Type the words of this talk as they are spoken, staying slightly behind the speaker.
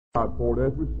God for it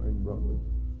as we sing, brother.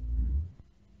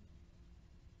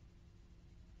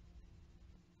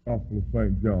 Gospel of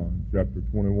St. John, chapter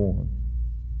 21.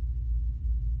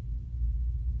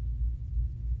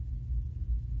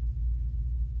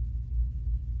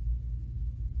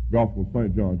 Gospel of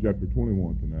St. John, chapter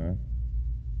 21 tonight.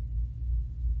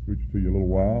 Preach to you a little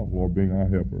while, Lord being our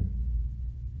helper.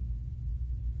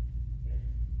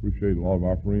 Appreciate a lot of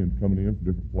our friends coming in from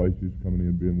different places, coming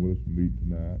in, being with us and meet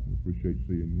tonight. We appreciate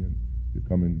seeing you and you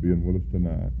coming and being with us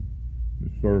tonight in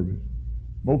this service.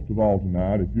 Most of all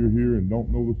tonight, if you're here and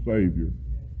don't know the Savior,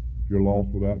 if you're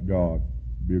lost without God,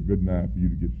 it'd be a good night for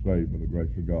you to get saved by the grace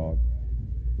of God.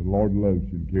 The Lord loves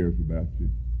you and cares about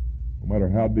you. No matter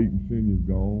how deep in sin you've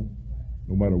gone,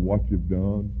 no matter what you've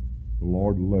done, the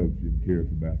Lord loves you and cares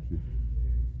about you.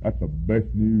 That's the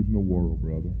best news in the world,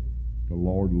 brother. The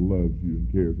Lord loves you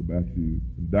and cares about you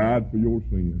and died for your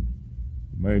sins.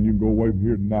 Man, you can go away from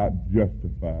here tonight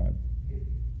justified.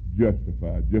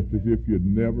 Justified, just as if you'd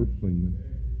never sinned.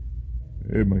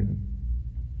 Amen.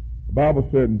 The Bible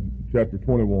said in chapter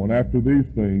 21, after these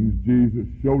things, Jesus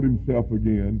showed himself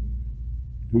again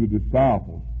to the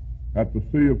disciples at the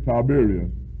Sea of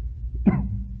Tiberias.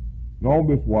 And on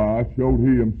this wise showed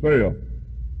he himself.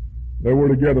 There were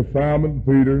together Simon,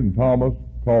 Peter, and Thomas,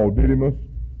 called Didymus,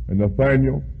 and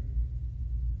Nathanael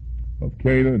of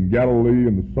Cana in Galilee,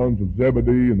 and the sons of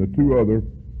Zebedee, and the two other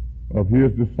of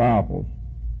his disciples.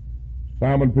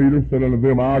 Simon Peter said unto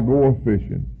them, I go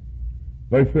a-fishing.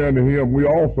 They said unto him, we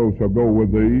also shall go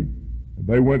with thee. And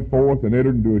they went forth and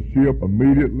entered into a ship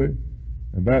immediately,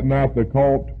 and that night they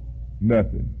caught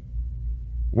nothing.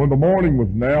 When the morning was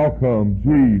now come,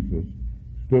 Jesus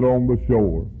stood on the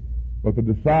shore, but the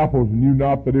disciples knew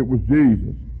not that it was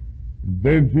Jesus. And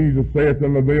then Jesus saith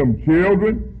unto them,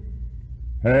 children,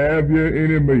 have ye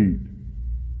any meat?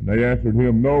 And they answered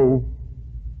him, no.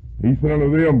 He said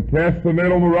unto them, cast the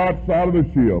net on the right side of the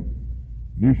ship,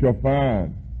 and ye shall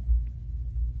find.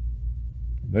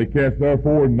 They cast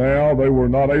therefore, and now they were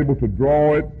not able to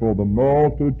draw it for the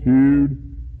multitude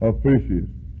of fishes.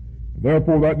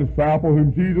 Therefore that disciple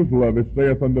whom Jesus loveth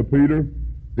saith unto Peter,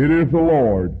 it is the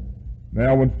Lord.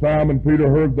 Now when Simon Peter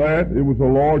heard that it was the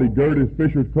Lord, he girded his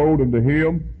fisher's coat unto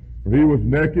him, for he was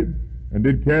naked, and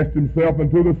did cast himself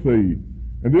into the sea.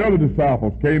 And the other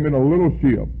disciples came in a little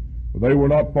ship, for they were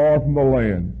not far from the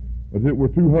land, as it were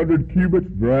 200 cubits,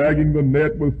 dragging the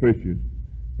net with fishes.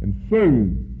 And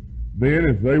soon then,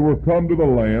 as they were come to the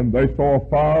land, they saw a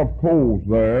fire of coals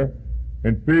there,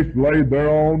 and fish laid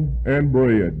thereon, and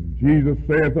bread. Jesus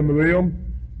saith unto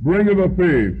them, bring of the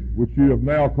fish which ye have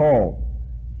now caught.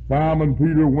 Simon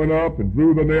Peter went up and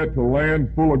drew the net to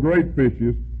land full of great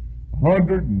fishes,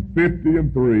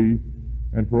 153,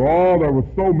 and for all there were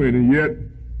so many, yet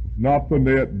was not the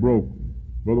net broken.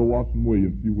 Brother Watson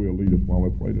Williams, if you will, lead us while we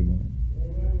pray tonight.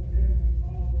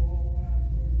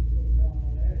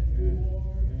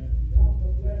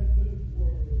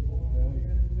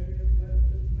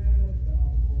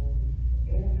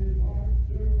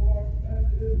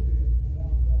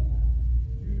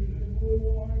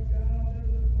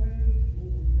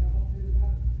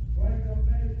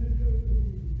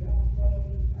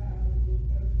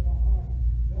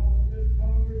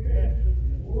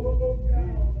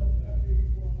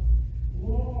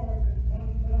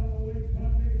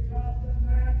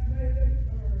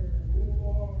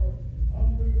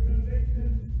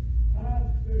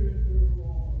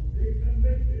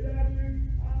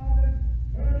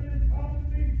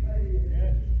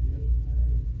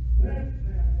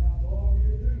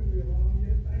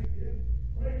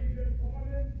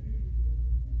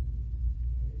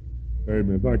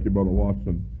 Amen. Thank you, Brother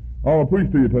Watson. I want to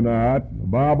preach to you tonight. The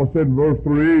Bible said in verse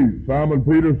 3, Simon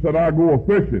Peter said, I go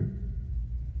a-fishing.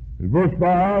 In verse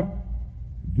 5,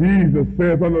 Jesus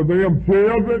saith unto them,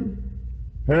 children,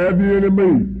 have ye any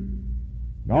meat?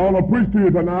 Now I want to preach to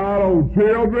you tonight on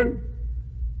children,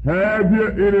 have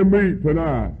ye any meat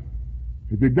tonight?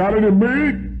 If you got any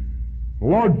meat, the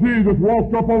Lord Jesus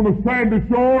walked up on the sandy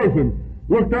shores and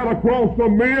looked out across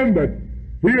some men that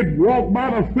he had walked by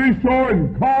the seashore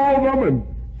and called them and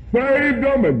saved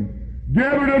them and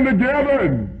gathered them together,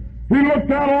 and he looked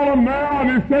out on them now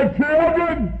and he said,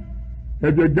 children,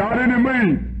 have you got any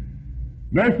meat?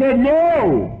 And they said,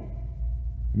 no.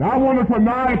 And I wonder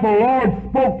tonight if the Lord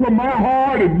spoke to my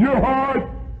heart and your heart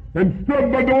and stood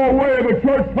in the doorway of the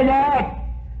church tonight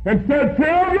and said,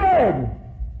 children,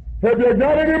 have you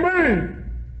got any meat?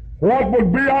 What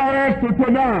would be our answer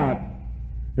tonight?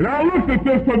 And I looked at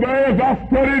this today as I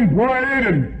studied and prayed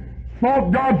and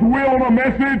sought God's will on a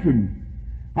message, and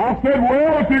I said,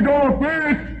 well, if you're going to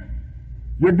fish,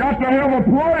 you got to have a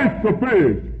place to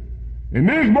fish. And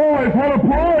these boys had a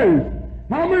praise.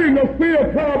 How many in the Sea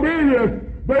of Tiberias,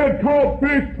 they had caught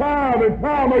fish time and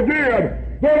time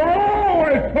again? They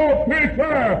always caught fish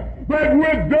there. They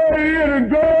went day in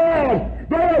and day out.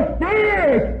 There's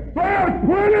fish. There's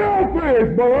plenty of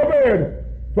fish, beloved.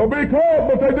 So be caught,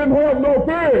 but they didn't have no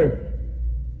fish.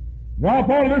 Now,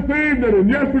 upon this evening and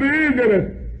yesterday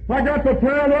evening, I got to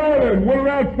town island, went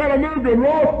around Chattanooga and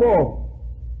Rossville.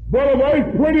 Brother,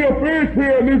 there's plenty of fish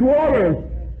here in these waters.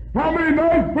 How many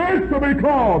nice fish to be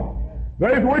caught? We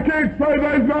can't say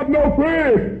there's not no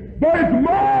fish. There's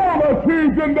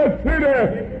multitudes in the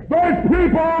city. There's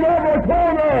people on every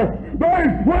corner.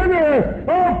 There's plenty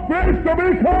of fish to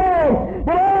be caught.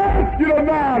 But I ask you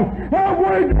tonight, have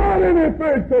we got any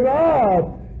fish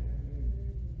tonight?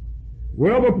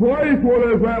 Well, the place where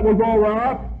there's at was all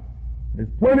right. There's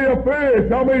plenty of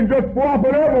fish. I mean, just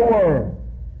flopping everywhere.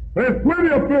 There's plenty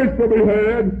of fish to be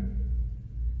had.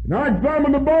 And I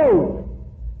examined the boat.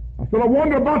 I said, I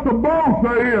wonder about the boat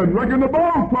they're in. Reckon the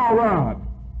boat's all right.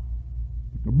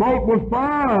 The boat was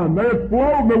fine. They had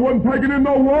floated. They wasn't taking in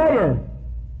no water.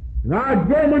 And I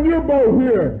examined your boat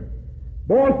here.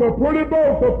 Boy, it's a pretty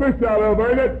boat to fish out of,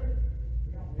 ain't it?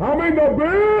 I mean, the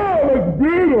bill is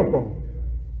beautiful.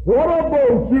 What a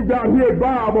boat you got here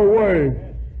Bible way.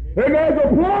 And there's a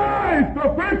place to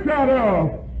fish out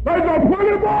of. There's a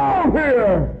pretty boat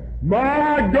here.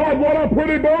 My God, what a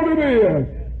pretty boat it is.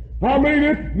 I mean,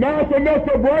 it's nice enough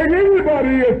to bring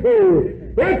anybody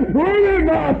into. It's pretty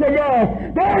nice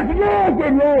enough. There's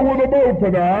nothing wrong with the boat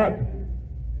tonight.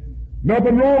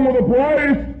 Nothing wrong with the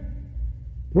place.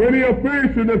 Plenty of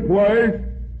fish in this place.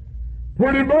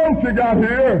 Pretty boat you got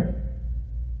here.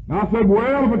 And I said,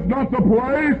 well, if it's not the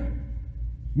place,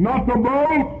 not the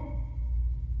boat,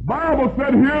 the Bible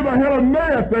said here they had a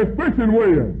net they're fishing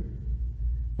with.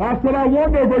 I said, I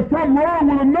wonder if there's something wrong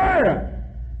with the net.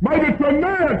 Maybe it's a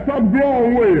net something's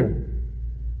wrong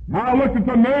with. I looked at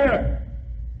the net.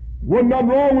 Wasn't nothing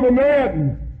wrong with the net.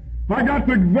 And I got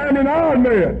to examine our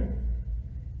net.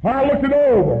 I looked it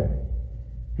over.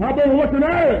 I've been looking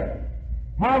at it.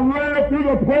 I've read through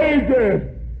the pages.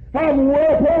 I've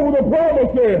read over the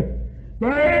promises.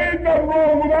 There ain't nothing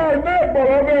wrong with our net,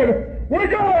 beloved. We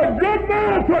got a good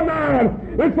net tonight.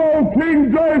 It's old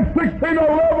King James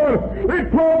 16:11.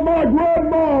 It called my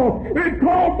grandma. It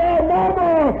called my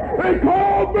mama. It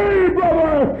called me,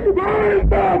 brother. There ain't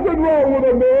nothing wrong with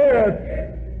a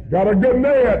net. Got a good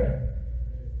net.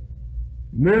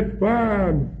 Net's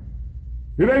fine.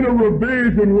 It ain't a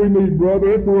revision we need,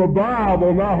 brother. It's a revival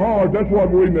in our hearts. That's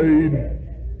what we need.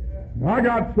 I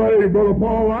got saved, Brother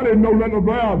Paul. I didn't know nothing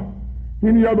about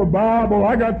any other Bible.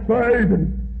 I got saved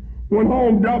and went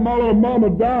home, got my little mama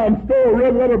dime store,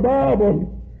 read another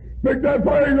Bible, picked that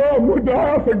thing up, went to the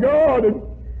house of God, and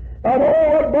I'd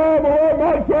hold that Bible up,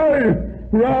 I'd say,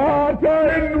 right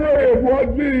and read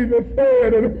what Jesus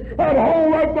said, and I'd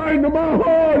hold that thing to my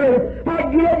heart, and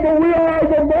I'd get up in the wee hours of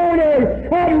the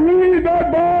morning, I'd read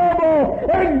that Bible,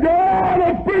 and God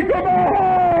would speak to my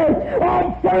heart.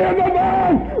 I'm saying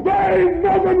tonight, there ain't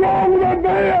nothing wrong with a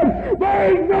man,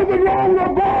 there ain't nothing wrong with a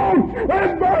boat,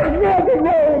 and there's nothing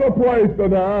wrong with a place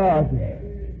tonight.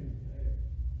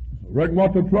 Reckon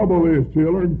what the trouble is,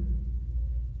 children.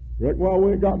 Reckon why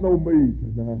we ain't got no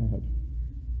meat tonight.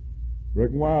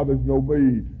 Reckon why there's no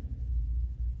meat.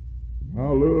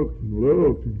 I looked and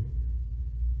looked. And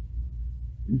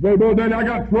you say, Brother Danny, I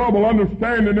got trouble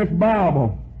understanding this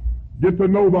Bible. Get to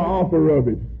know the author of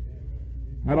it.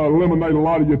 That'll eliminate a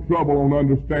lot of your trouble on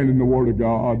understanding the Word of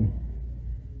God.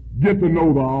 Get to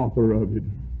know the author of it.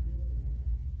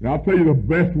 And I'll tell you the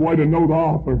best way to know the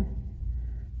author.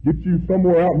 Get you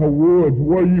somewhere out in the woods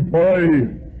where you pray.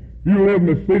 If you live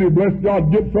in the city, bless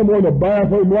God, get somewhere in the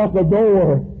bathroom, lock the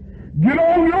door. Get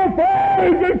on your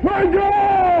face and say,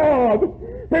 God,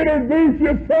 introduce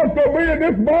yourself to me in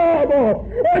this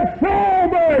Bible and show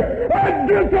me and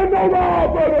get to know the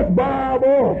author of this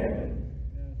Bible.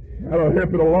 That'll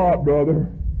help it a lot, brother.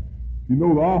 You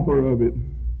know the author of it.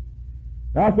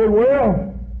 I said,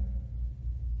 well,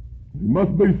 there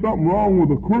must be something wrong with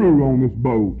the crew on this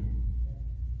boat.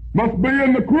 Must be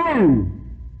in the crew.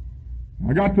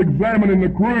 I got to examining the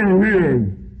crew here.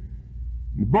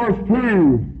 In verse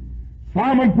 2,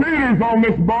 Simon Peter's on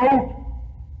this boat,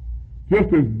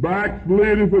 just as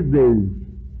backslid as a goose.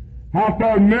 Out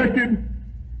there naked,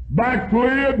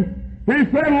 backslid. He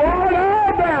said, Lord,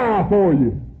 I'll die for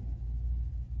you.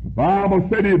 The Bible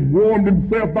said he had warmed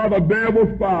himself by the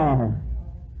devil's fire.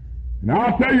 And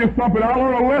I'll tell you something, I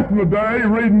learned a lesson today,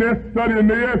 reading this, studying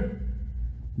this.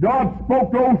 God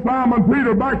spoke to old Simon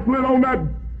Peter, backslid on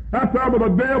that time of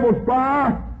the devil's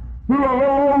fire. through a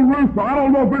little old rooster. I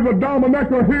don't know if it's a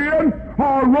Dominica hen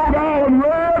or a Rhode Island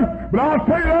red, but I'll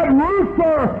tell you that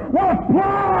rooster was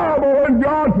pliable in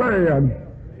God's hand.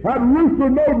 That rooster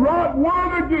knowed right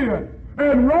where to get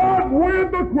and right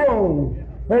when to crow.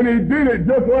 And he did it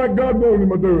just like God wanted him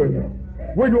to do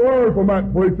it. We can learn from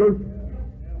that, preachers.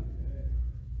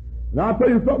 And I'll tell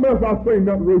you something else I've seen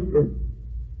that rooster.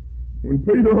 When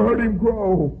Peter heard him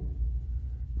crow,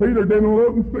 Peter didn't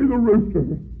look and see the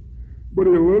rooster, but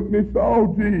he looked and he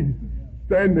saw Jesus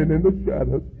standing in the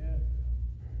shadows.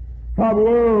 I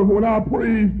love when I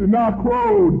preached and I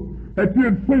crowed that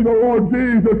you'd see the Lord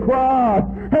Jesus Christ,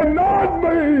 and not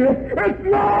me. It's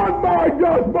not my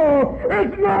gospel.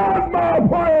 It's not my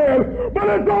plan, but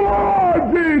it's the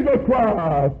Lord Jesus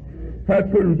Christ. That's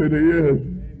whose it is.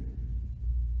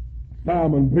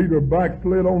 Simon Peter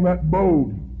backslid on that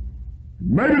boat.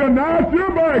 Maybe tonight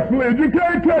you're backslid. You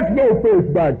can't catch no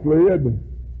fish backslid.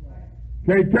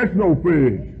 Can't catch no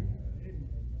fish.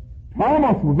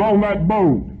 Thomas was on that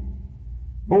boat.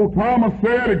 Old Thomas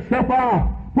said, except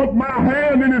I put my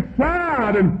hand in his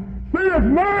side and see his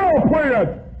nail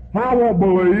prints, I won't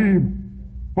believe.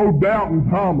 Oh, doubting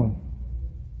Thomas.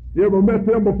 You ever met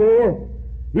him before?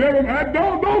 You ever,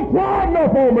 don't climb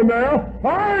up on me now.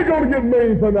 I ain't going to get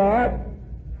mean tonight.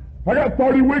 I got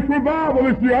 30 weeks revival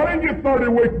this year. I didn't get 30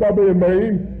 weeks by being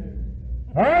mean.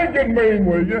 I ain't getting mean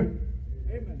with you.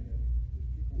 Amen.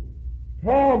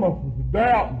 Thomas was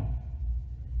doubting.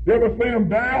 You ever seen him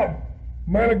doubt?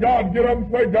 Man of God get up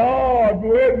and say, God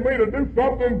led me to do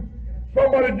something.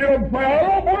 Somebody get up and say, I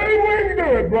don't believe we can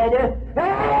do it, brother.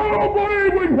 I don't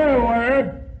believe we can handle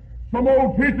that. Some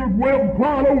old teachers will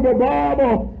cry over the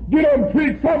Bible, get them to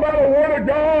teach something out of the Word of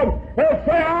God. They'll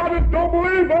say, I just don't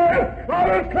believe that.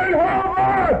 I just can't have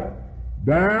that.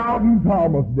 Doubting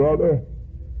Thomas, brother.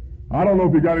 I don't know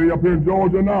if you got any up here in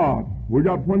Georgia or not. We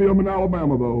got plenty of them in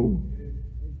Alabama, though.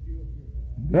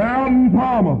 Doubting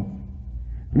Thomas.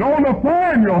 You know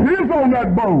Nathaniel, he's on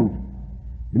that boat.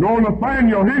 You know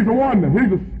Nathaniel, he's the one,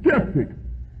 he's a skeptic.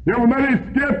 You ever met any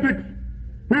skeptics?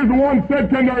 He's the one said,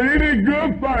 can there any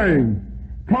good thing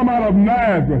come out of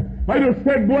Nazareth? They just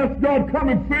said, bless God, come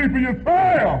and see for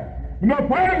yourself.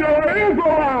 Nathaniel is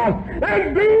alive.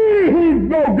 Indeed, he's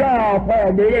no guile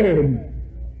found in him.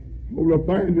 Oh,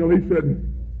 Nathaniel, he said,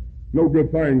 no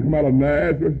good thing come out of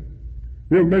Nazareth.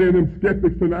 You ever met any of them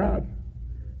skeptics tonight?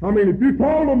 I mean, if you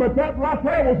told them that right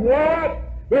there was white,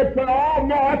 they'd say, oh,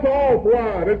 no, that's off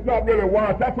white. It's not really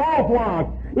white. That's off white.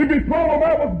 If you told them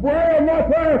that was brown right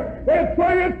there, they'd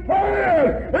say it's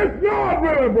tan. It's not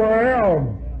really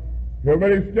brown. You ever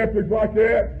met any skeptics like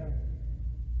that?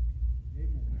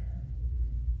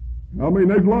 I mean,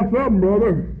 there's lots of them,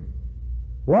 brother.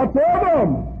 Lots of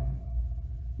them.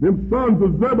 Them sons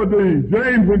of Zebedee,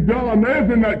 James and John,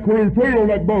 there's in that crew too on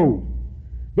that boat.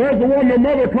 There's the one the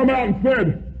mother come out and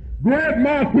said, grant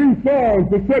my two sons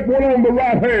to set one on the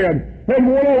right hand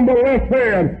and one on the left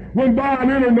hand when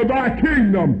thine enter into thy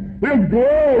kingdom. Them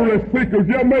glorious seekers,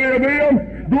 you have many of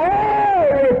them?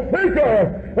 Glorious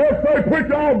seekers! They'll say,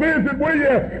 preacher, I'll visit with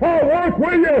you, I'll work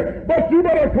with you, but you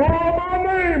better call my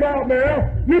name out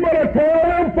now. You better tell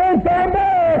them folks I'm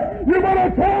there. You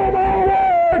better tell them I'll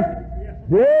work.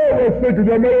 Glorious seekers,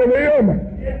 you have many of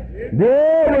them?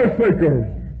 Glorious seekers.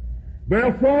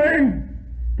 They'll sing.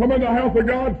 Come in the house of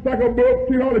God, stack a book,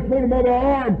 you know, they pull them on the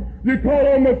arm. You call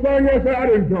on the sing, they say, I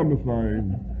didn't come to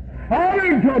sing. I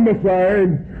didn't come to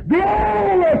sing.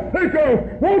 Glorious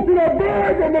seekers, want you to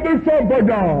beg them to do something for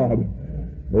God.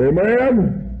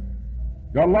 Amen.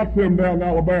 Got lots of them down in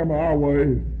Alabama our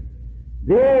way.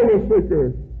 Glorious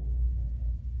seekers.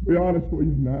 Be honest with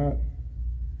you tonight.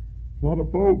 A lot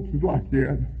of folks is like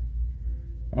that.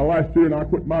 Last year, I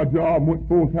quit my job and went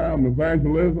full-time in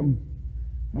evangelism.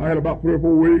 I had about 3 or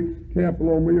 4 weeks camping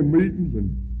on me in meetings,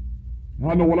 and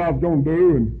I know what I was going to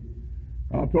do. And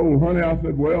I told Honey, I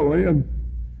said, well, Lynn,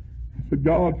 I said,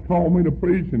 God's called me to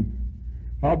preach, and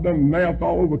I've done naps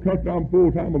all over the country. I'm a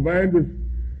full-time evangelist.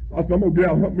 I said, I'm going to get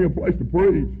out and hunt me a place to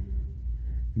preach.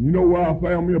 And you know where I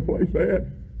found me a place at?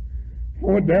 I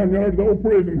went down there to the old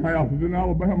prison houses in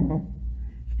Alabama,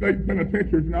 state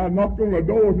penitentiaries, and I knocked on the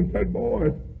doors and said,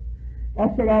 boys,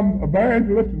 I said, I'm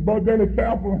evangelist in Bud Denny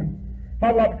Chapel, and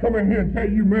I'd like to come in here and tell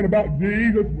you men about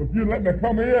Jesus, if you let me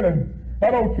come in. And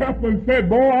that old chaplain said,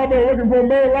 boy, I've been looking for a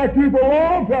man like you for a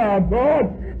long time,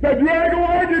 son. Said, you ain't going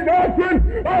to argue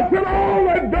doctrine. I said, all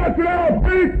that doctrine I'll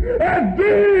speak is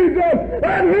Jesus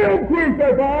and Him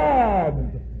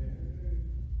crucified.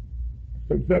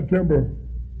 Since September,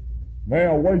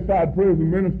 now Wayside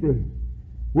Prison Ministry,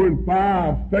 we're in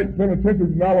 5 state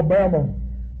penitentiaries in Alabama.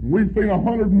 And we've seen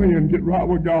 100 men get right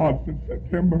with God since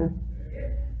September.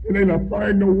 It ain't a thing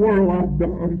in the world I've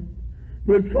done.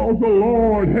 But it's because the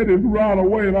Lord had His right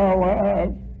away in our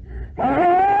lives.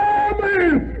 I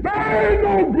mean, there ain't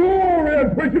no glory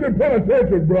in preaching in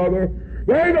penitentiary, brother.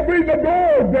 There ain't no beating the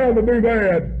doors down to do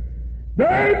that.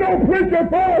 There ain't no preacher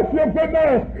fellowship in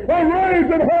there or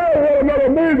raising hell one another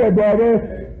neither,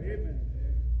 brother.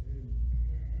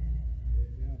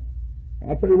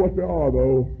 I'll tell you what they are,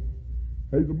 though.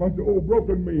 There's a bunch of old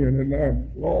broken men in there,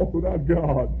 lost without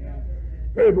God.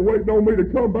 They've been waiting on me to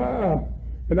come by,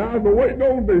 and I've been waiting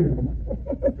on them.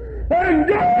 And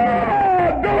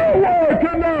God don't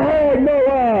work in their heart no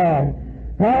eye.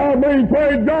 I mean,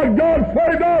 praise God, God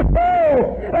saved our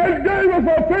soul and gave us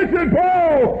a fishing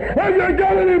pole. Have you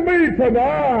got any meat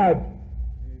tonight?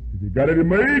 Have you got any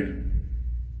meat?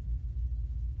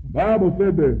 The Bible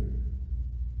said this.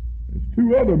 There's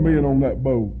two other men on that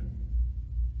boat.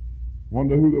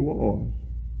 Wonder who they was.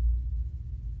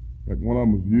 Reckon one of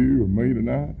them was you or me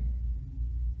tonight.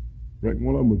 Reckon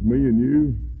one of them was me and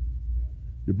you.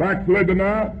 You backslid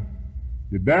tonight.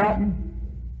 You doubting.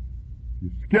 You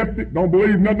skeptic. Don't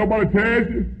believe nothing nobody tells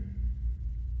you.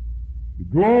 You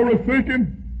glory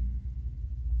seeking.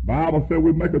 The Bible said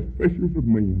we make us fishers of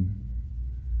men.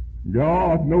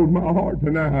 God knows my heart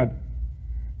tonight.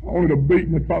 I wanted to beat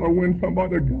and to try to win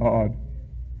somebody to God.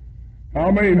 I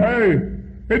mean, hey,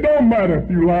 it don't matter if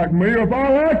you like me or if I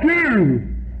like you.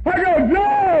 I got a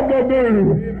job to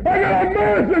do. I got a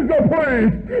message to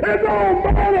preach. It don't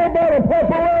matter about a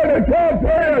popularity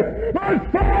contest. My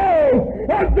soul,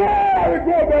 my God is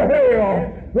going to hell.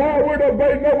 Why we're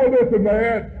debating over this and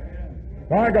that.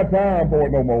 I ain't got time for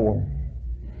it no more.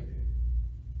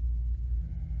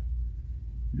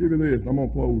 Give you this. I'm going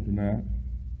to close tonight.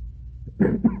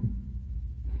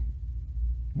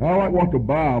 I like what the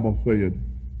Bible said.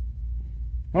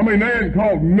 I mean, they ain't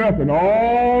caught nothing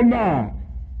all night.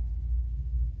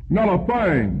 Not a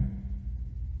thing.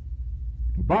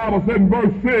 The Bible said in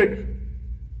verse 6,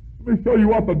 let me show you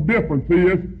what the difference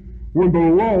is when the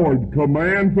Lord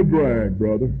commands a drag,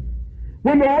 brother.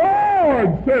 When the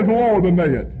Lord says, lower the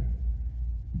net.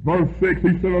 Verse 6,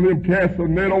 He said unto them, cast the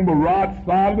net on the right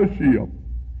side of the ship,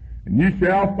 and ye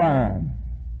shall find.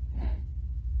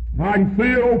 I can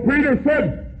see it. Old Peter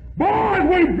said, boys,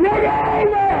 we've drug all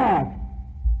night.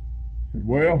 I said,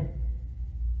 well,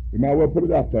 we might well put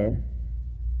it out there.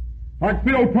 I can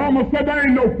see old Thomas said, there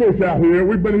ain't no fish out here.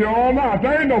 We've been here all night.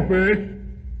 There ain't no fish.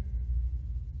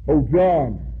 Old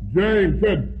James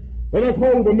said, let us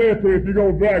hold the net here if you're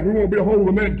going to drag. We want to be a hold of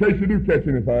the net in case you do catch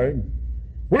anything.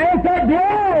 We want that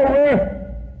glory.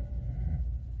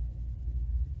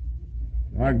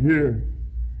 I can hear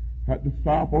that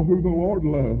disciple who the Lord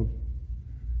loves.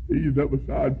 He eased up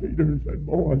beside Peter and said,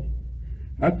 boys,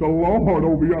 that's the Lord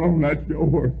over yonder on that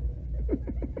shore.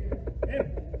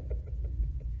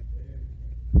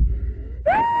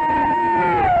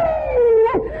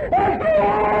 That's the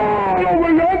Lord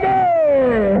over yonder.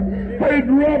 He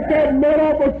dropped that net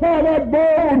off the side of that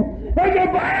boat. And the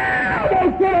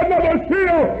Bible said another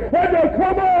ship had to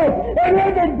come up and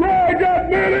let them drag that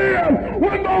net in.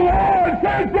 When the Lord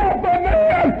sets off the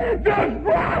net, just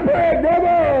drop it,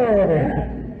 brother.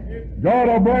 God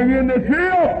will bring in the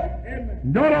ship.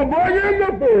 God will bring in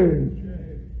the fish.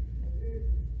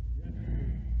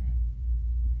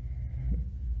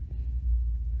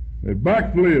 They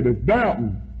backslid. It's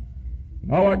doubting.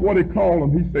 I like what he called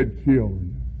them. He said, children.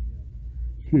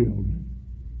 Children.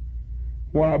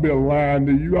 Why, I've been lying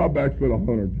to you. I backslid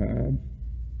 100 times.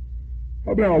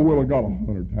 I've been on will of God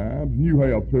 100 times, and you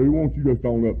have too. Won't you just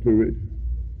own up to it?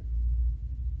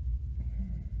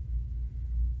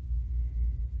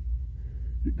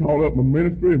 You call up my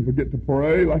ministry and forget to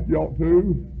pray like you ought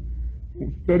to.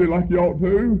 Won't study like you ought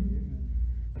to.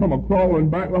 Come a-crawling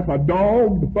back like a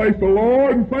dog to face the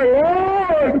Lord and say,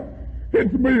 Lord,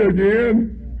 it's me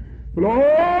again. Lord,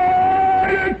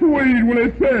 it's sweet when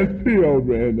it says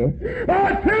children.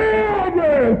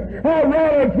 Children! I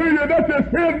run to you that you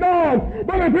sin not.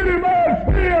 But if any man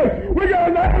sins, we got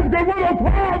to ask him with the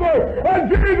Father and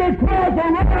Jesus Christ the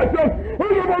righteous, who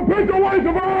will propitiate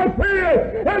of our sins,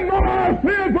 and not our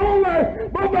sins only,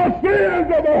 but the sins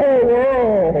of the whole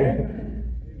world.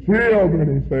 Children,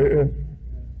 he says.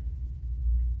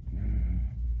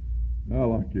 I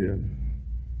like it.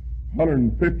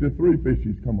 153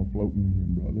 fishes come afloating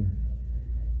in, brother,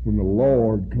 when the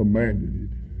Lord commanded it.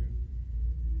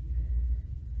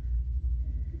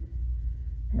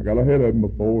 I got ahead of him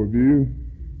before with you.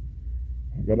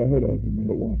 I got ahead of him,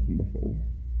 Brother Watson, before.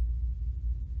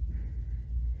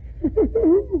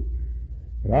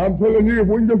 But I'm telling you, if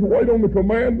we can just wait on the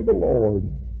command of the Lord,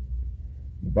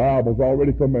 The Bible's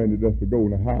already commanded us to go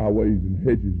in the highways and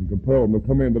hedges and compel them to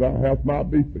come in that our house might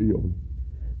be filled.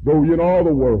 Go ye in all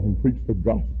the world and preach the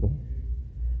gospel.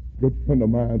 A good friend of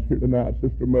mine's here tonight,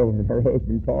 Sister Miller, and her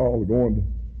husband Carl are going to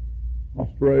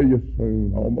Australia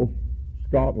soon, almost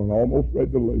Scotland, almost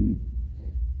ready to leave.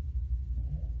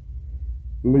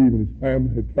 Leaving his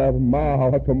family had traveled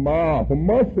mile after mile for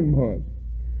months and months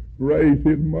to raise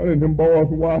his money and them boys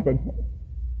and wife at home.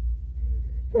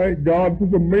 Thank God for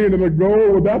the men that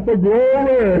go without the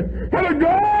glory, and to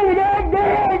go without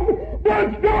them,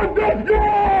 but God just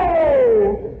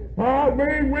go! I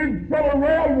mean, we fell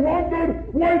around,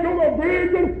 wondered, wait on a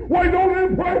vision, wait on an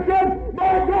impression.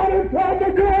 My God, it's time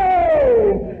to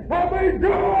go! I mean,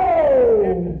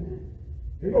 go!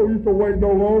 You don't used to wait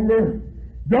no longer.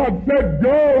 God said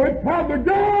go, it's time to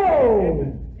go!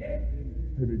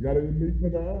 Have you got any meat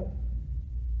tonight?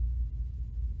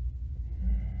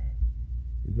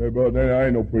 You say, Brother Danny, I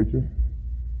ain't no preacher.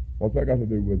 What's that got to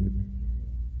do with it?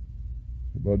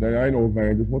 Brother Danny, I ain't no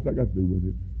evangelist. What's that got to do with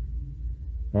it?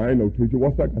 I ain't no teacher.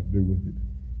 What's that got to do with it?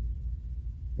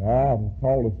 The Bible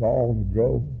called us all to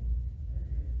go.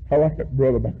 I like that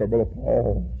brother back there, Brother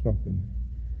Paul, something.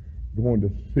 Going to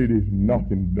cities,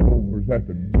 knocking doors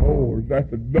after doors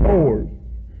after doors,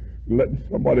 letting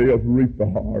somebody else reap the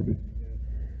harvest.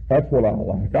 That's what I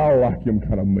like. I like them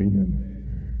kind of men.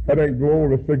 That ain't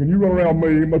glory seeking. You run around me,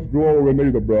 you must glory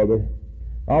neither, brother.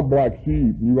 I'm black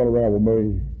sheep, and you run around with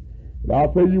me. But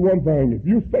I'll tell you one thing. If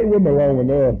you stay with me long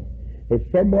enough, if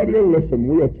somebody will listen,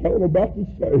 we'll tell them about the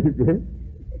Savior.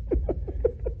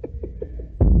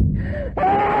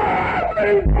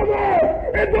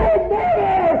 It don't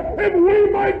matter if we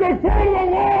make the Son of the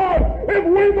Lord, if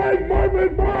we make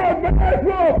Murphy's Bird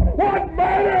national. What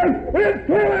matters is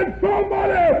telling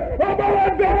somebody about a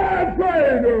dying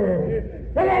Savior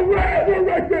and a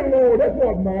resurrected Lord. That's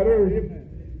what matters.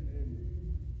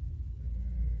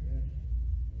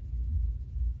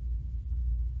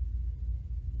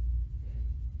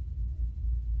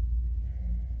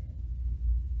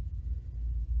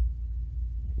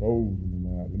 Closing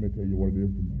tonight. Let me tell you what it is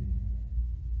to me.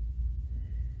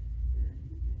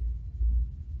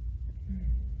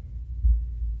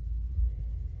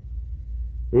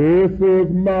 This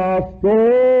is my story.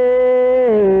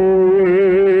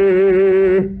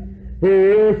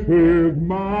 This is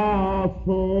my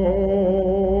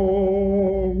song.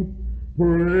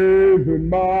 Praising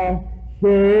my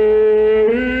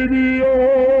Savior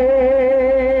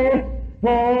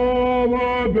all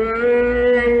the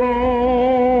day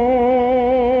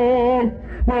long.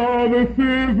 Oh, this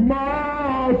is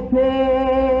my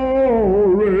story.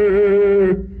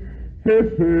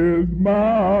 This is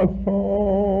my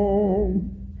song,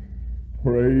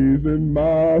 praising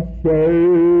my Savior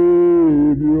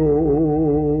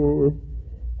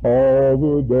all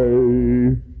the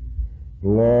day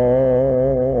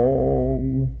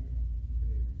long.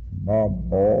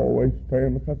 Mom always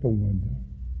stand look out the window.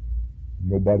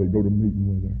 Nobody go to meeting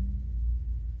with her.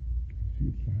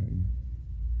 She'd sing,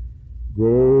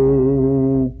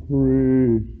 "Go,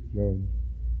 Christian,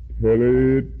 tell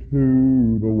it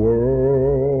to the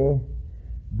world.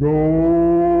 Go,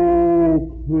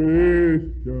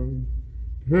 Christian,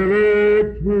 tell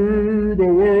it to the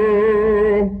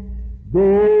world.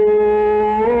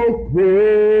 Go,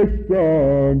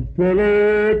 Christians, tell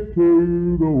it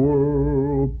to the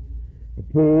world. The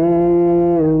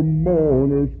poor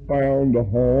mourners found a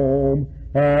home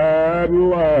at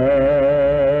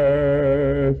last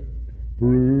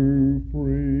through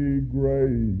free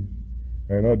grace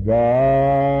and a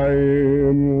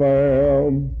dying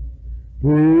Lamb,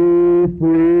 through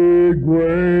free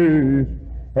grace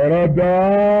and a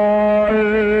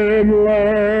dying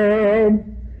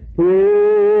Lamb,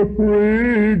 through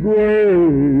free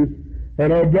grace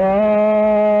and a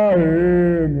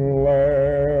dying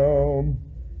Lamb.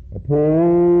 The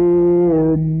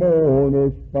poor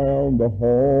mourners found a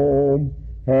home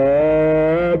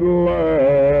at last.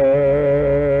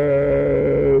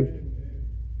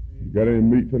 Got any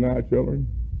meat tonight, children?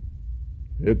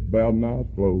 It's about nigh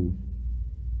closed.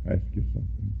 Ask you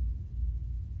something.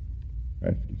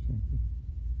 Ask you something.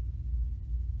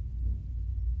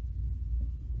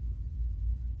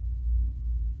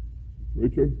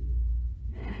 Preacher,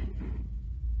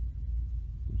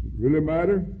 does it really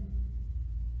matter?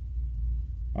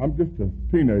 I'm just a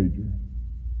teenager.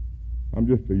 I'm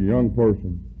just a young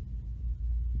person.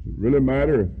 Does it really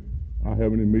matter if I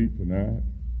have any meat tonight?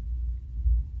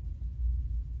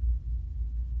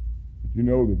 You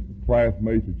know that the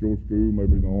classmates at your school may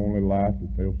be the only life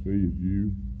that they'll see is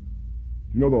you.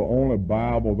 You know the only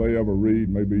Bible they ever read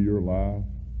may be your life.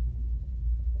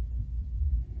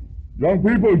 Young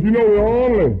people, you know the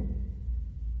only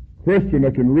Christian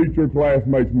that can reach your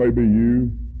classmates may be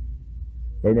you.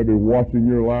 They may be watching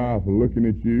your life, looking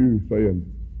at you, saying,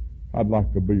 I'd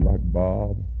like to be like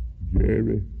Bob,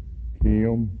 Jerry,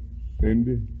 Kim,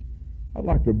 Cindy. I'd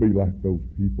like to be like those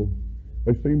people.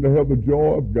 They seem to have the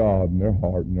joy of God in their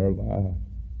heart and their life.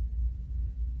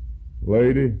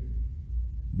 Lady,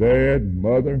 Dad,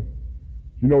 Mother,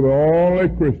 you know the only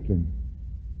Christian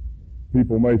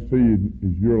people may see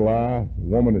is your life, the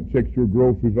woman that checks your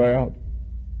groceries out,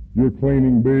 your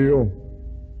cleaning bill,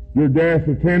 your gas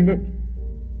attendant.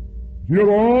 You know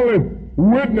the only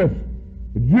witness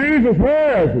that Jesus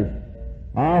has is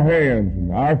our hands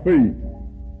and our feet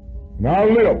and our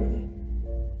lips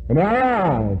and our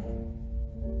eyes.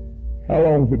 How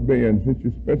long has it been since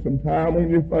you spent some time on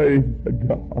your face and said,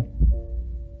 God,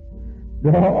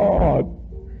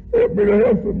 help me to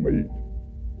have some meat.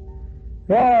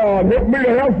 God, help me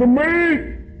to have some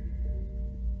meat.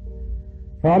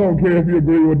 I don't care if you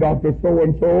agree with Dr.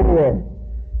 So-and-so or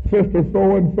Sister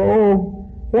so-and-so.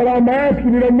 What I'm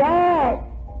asking you tonight,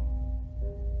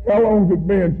 how long has it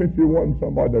been since you won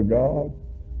somebody to God?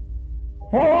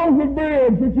 How long has it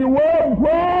been since you went and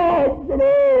cried and said,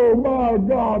 oh my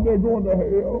God, they're going to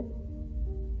hell?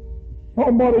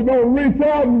 Somebody don't reach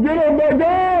out and get them, they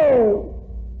go.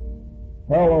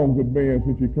 How long has it been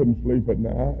since you couldn't sleep at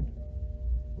night?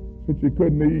 Since you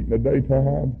couldn't eat in the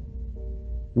daytime?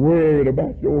 Worried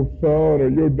about your son or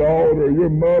your daughter or your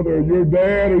mother or your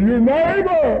dad or your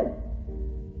neighbor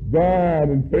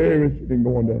dying and perishing and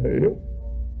going to hell.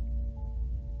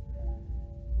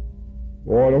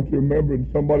 Boy, don't you remember when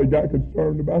somebody got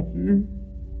concerned about you?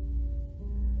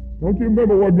 Don't you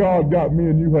remember what God got me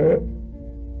and you had?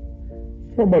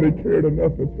 Somebody cared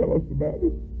enough to tell us about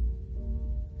it.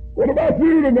 What about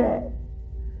you tonight?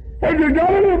 Have you got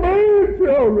any married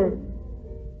children?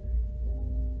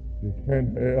 You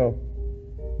can't help.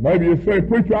 Maybe you say,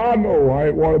 preacher, I know I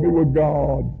ain't want to be with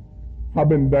God. I've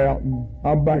been doubting.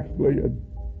 I'm backslid.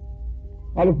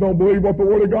 I just don't believe what the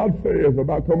Word of God says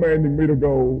about commanding me to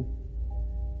go.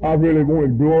 I really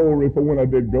wanted glory for when I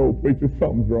did go. Preacher,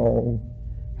 something's wrong.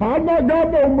 I've not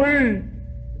got no meat.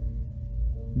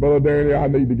 Brother Danny, I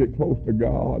need to get close to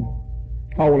God.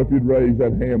 I wonder if you'd raise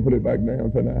that hand, put it back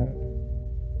down tonight.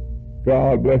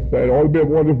 God bless that. All you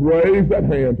want to just raise that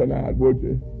hand tonight, would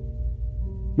you?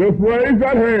 Just raise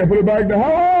that hand, put it back down.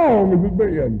 How long has it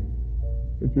been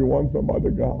since you won somebody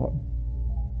to God?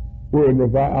 We're in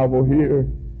revival here.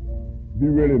 If you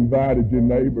really invited your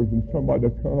neighbors and somebody to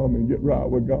come and get right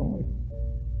with God.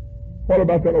 What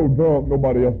about that old drunk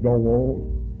nobody else don't want?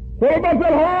 What about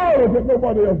that harlot that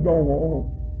nobody else don't want?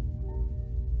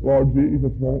 Lord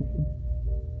Jesus wants them.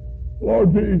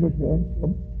 Lord Jesus wants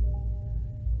them.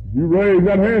 You raise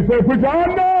that hand and say, preacher, I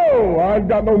know I ain't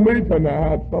got no meat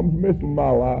tonight. Something's missing in my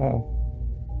life.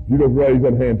 You just raise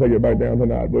that hand and take it back down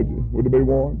tonight, would you? Would there be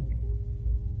one?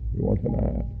 Be one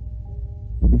tonight.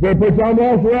 You say, preacher, I'm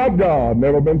lost without God,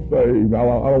 never been saved. I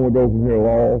don't want to go from here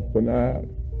lost tonight.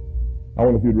 I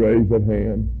wonder if you'd raise that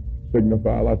hand,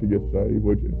 signify I'd like to get saved,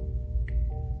 would you?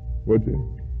 Would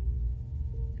you?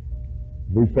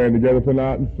 As we stand together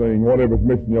tonight and sing, whatever's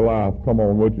missing in your life, come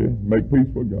on, would you? Make peace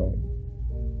with God.